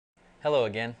Hello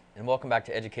again, and welcome back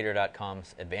to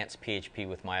Educator.com's Advanced PHP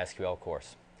with MySQL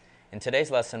course. In today's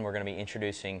lesson, we're going to be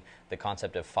introducing the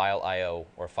concept of file I/O,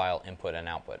 or file input and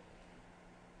output.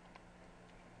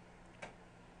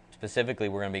 Specifically,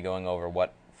 we're going to be going over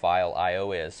what file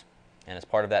I/O is, and as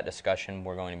part of that discussion,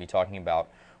 we're going to be talking about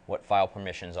what file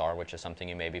permissions are, which is something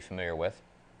you may be familiar with,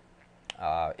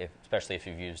 especially if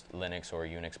you've used Linux or a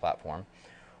Unix platform.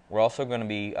 We're also going to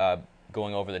be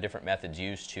going over the different methods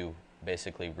used to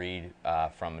basically read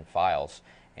from files,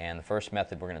 and the first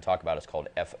method we're going to talk about is called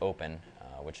fopen,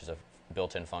 which is a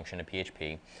built-in function in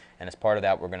PHP, and as part of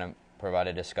that we're going to provide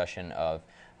a discussion of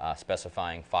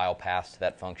specifying file paths to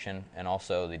that function and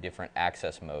also the different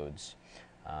access modes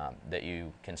that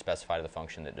you can specify to the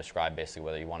function that describe basically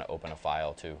whether you want to open a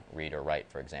file to read or write,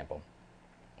 for example.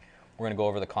 We're going to go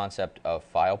over the concept of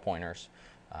file pointers,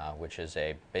 which is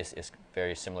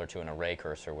very similar to an array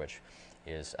cursor, which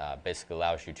basically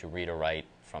allows you to read or write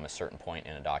from a certain point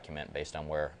in a document based on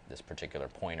where this particular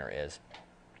pointer is.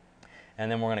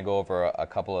 And then we're going to go over a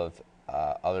couple of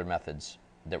other methods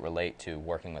that relate to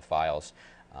working with files.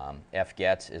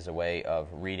 fget is a way of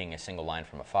reading a single line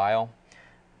from a file.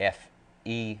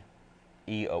 feof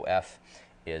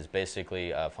is basically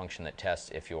a function that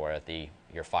tests if your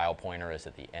file pointer is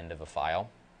at the end of a file.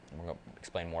 And we're going to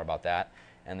explain more about that.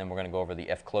 And then we're going to go over the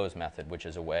fclose method, which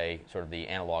is a way, sort of the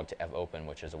analog to fopen,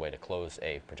 which is a way to close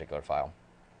a particular file.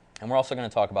 And we're also going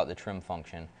to talk about the trim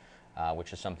function,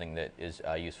 which is something that is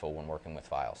useful when working with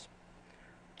files.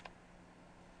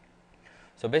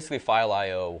 So basically, file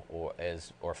I/O,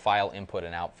 or file input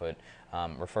and output,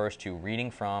 refers to reading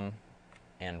from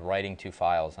and writing to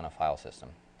files on a file system.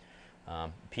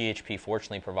 PHP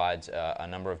fortunately provides a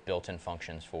number of built-in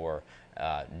functions for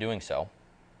doing so.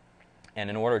 And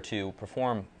in order to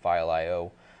perform file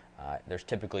I/O, there's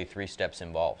typically 3 steps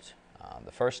involved.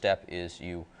 The first step is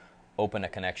you open a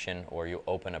connection or you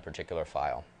open a particular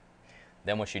file.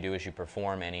 Then what you do is you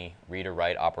perform any read or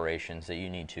write operations that you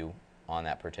need to on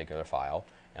that particular file.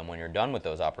 And when you're done with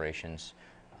those operations,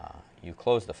 you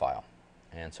close the file.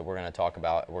 And so we're going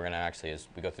to actually, as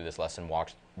we go through this lesson,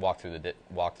 walk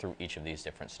through each of these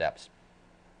different steps.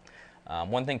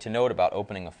 One thing to note about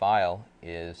opening a file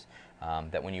is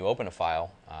that when you open a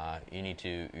file,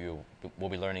 we'll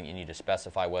be learning you need to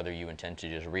specify whether you intend to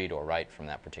just read or write from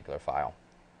that particular file.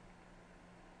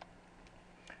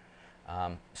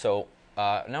 Now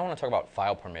I want to talk about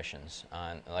file permissions.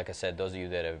 Like I said, those of you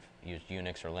that have used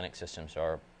Unix or Linux systems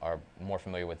are more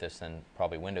familiar with this than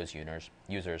probably Windows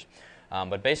users.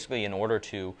 But basically, in order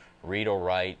to read or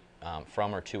write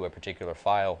from or to a particular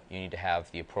file, you need to have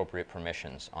the appropriate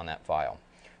permissions on that file.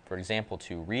 For example,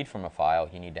 to read from a file,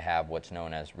 you need to have what's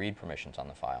known as read permissions on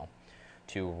the file.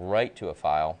 To write to a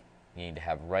file, you need to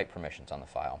have write permissions on the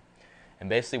file. And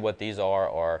basically what these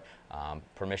are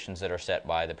permissions that are set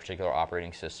by the particular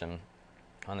operating system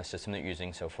on the system that you're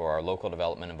using. So for our local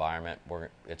development environment,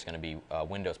 it's going to be a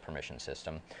Windows permission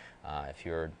system. If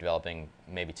you're developing,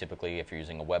 typically if you're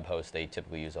using a web host, they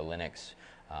typically use a Linux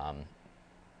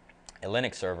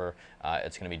server.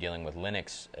 It's going to be dealing with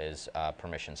Linux as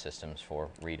permission systems for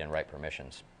read and write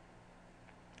permissions.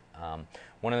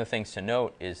 One of the things to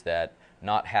note is that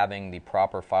not having the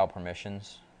proper file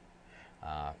permissions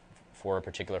for a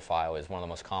particular file is one of the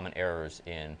most common errors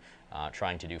in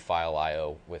trying to do file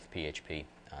I/O with PHP.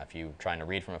 If you're trying to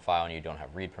read from a file and you don't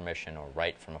have read permission, or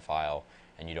write from a file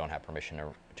and you don't have permission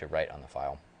to write on the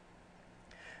file.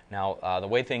 Now, the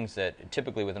way things that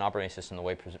typically with an operating system, the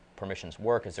way permissions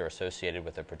work is they're associated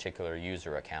with a particular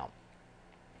user account.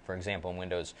 For example, in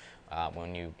Windows,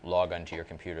 when you log onto your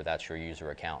computer, that's your user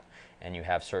account. And you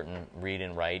have certain read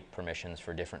and write permissions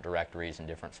for different directories and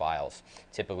different files.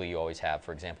 Typically, you always have,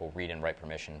 for example, read and write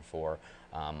permission for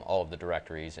all of the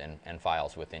directories and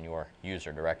files within your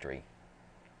user directory.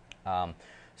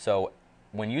 So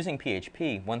when using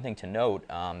PHP, one thing to note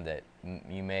that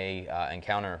you may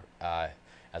encounter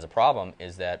as a problem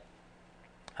is that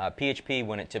PHP,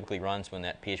 when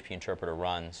that PHP interpreter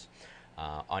runs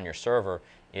on your server,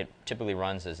 it typically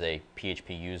runs as a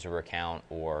PHP user account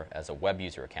or as a web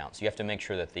user account. So you have to make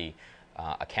sure that the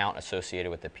account associated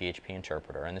with the PHP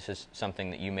interpreter, and this is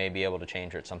something that you may be able to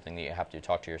change, or it's something that you have to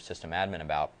talk to your system admin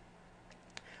about,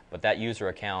 but that user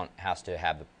account has to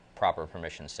have the proper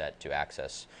permission set to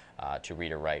access to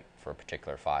read or write for a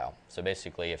particular file. So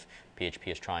basically, if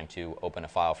PHP is trying to open a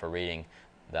file for reading,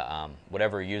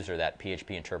 whatever user that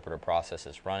PHP interpreter process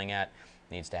is running at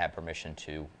needs to have permission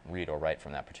to read or write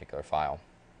from that particular file.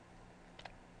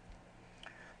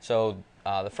 So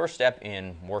the first step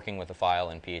in working with a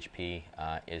file in PHP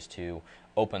is to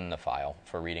open the file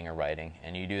for reading or writing,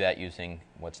 and you do that using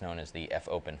what's known as the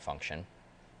fopen function.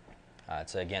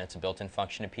 Again, it's a built-in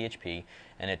function of PHP,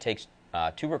 and it takes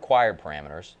two required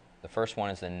parameters. The first one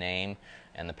is the name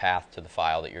and the path to the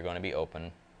file that you're going to be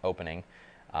opening.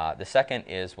 The second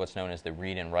is what's known as the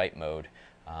read and write mode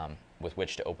with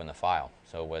which to open the file.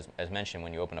 So as mentioned,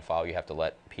 when you open a file, you have to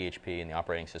let PHP and the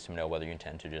operating system know whether you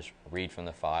intend to just read from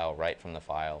the file, write from the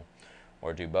file,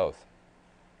 or do both.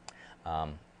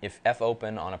 If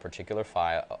fopen on a particular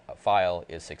file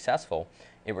is successful,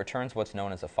 it returns what's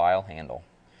known as a file handle.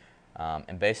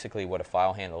 And basically what a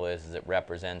file handle is it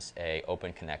represents an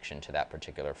open connection to that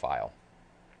particular file.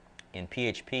 In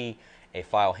PHP, a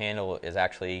file handle is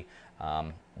actually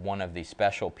one of the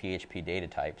special PHP data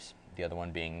types, the other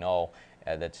one being null,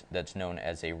 that's known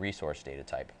as a resource data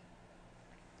type.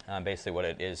 Basically what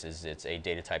it is it's a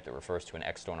data type that refers to an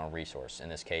external resource, in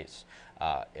this case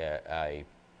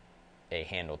a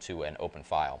handle to an open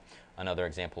file. Another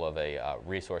example of a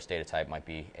resource data type might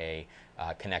be a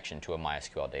connection to a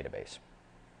MySQL database.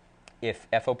 If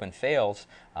fopen fails,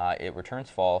 it returns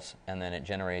false, and then it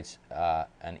generates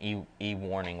an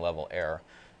e-warning level error.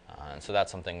 And so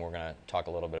that's something we're going to talk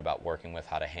a little bit about working with,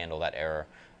 how to handle that error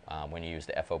when you use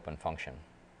the fopen function.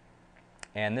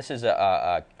 And this is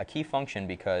a key function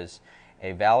because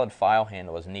a valid file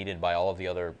handle is needed by all of the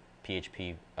other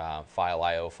PHP file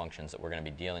I/O functions that we're going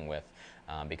to be dealing with.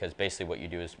 Because basically what you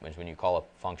do is when you call a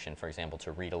function, for example,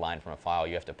 to read a line from a file,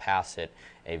 you have to pass it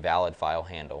a valid file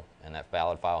handle, and that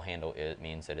valid file handle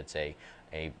means that it's a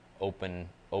open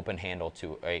handle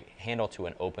to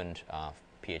an opened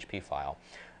PHP file.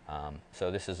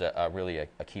 So this is really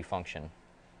a key function.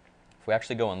 If we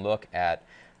actually go and look at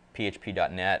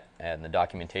php.net and the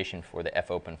documentation for the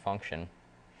fopen function,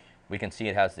 we can see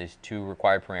it has these two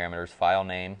required parameters, file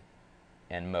name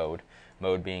and mode.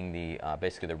 Mode being the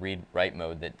basically the read-write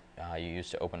mode that you use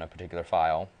to open a particular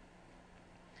file.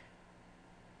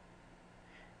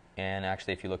 And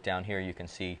actually, if you look down here, you can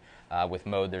see with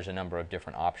mode there's a number of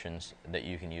different options that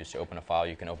you can use to open a file.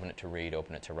 You can open it to read,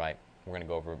 open it to write. We're going to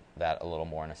go over that a little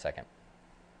more in a second.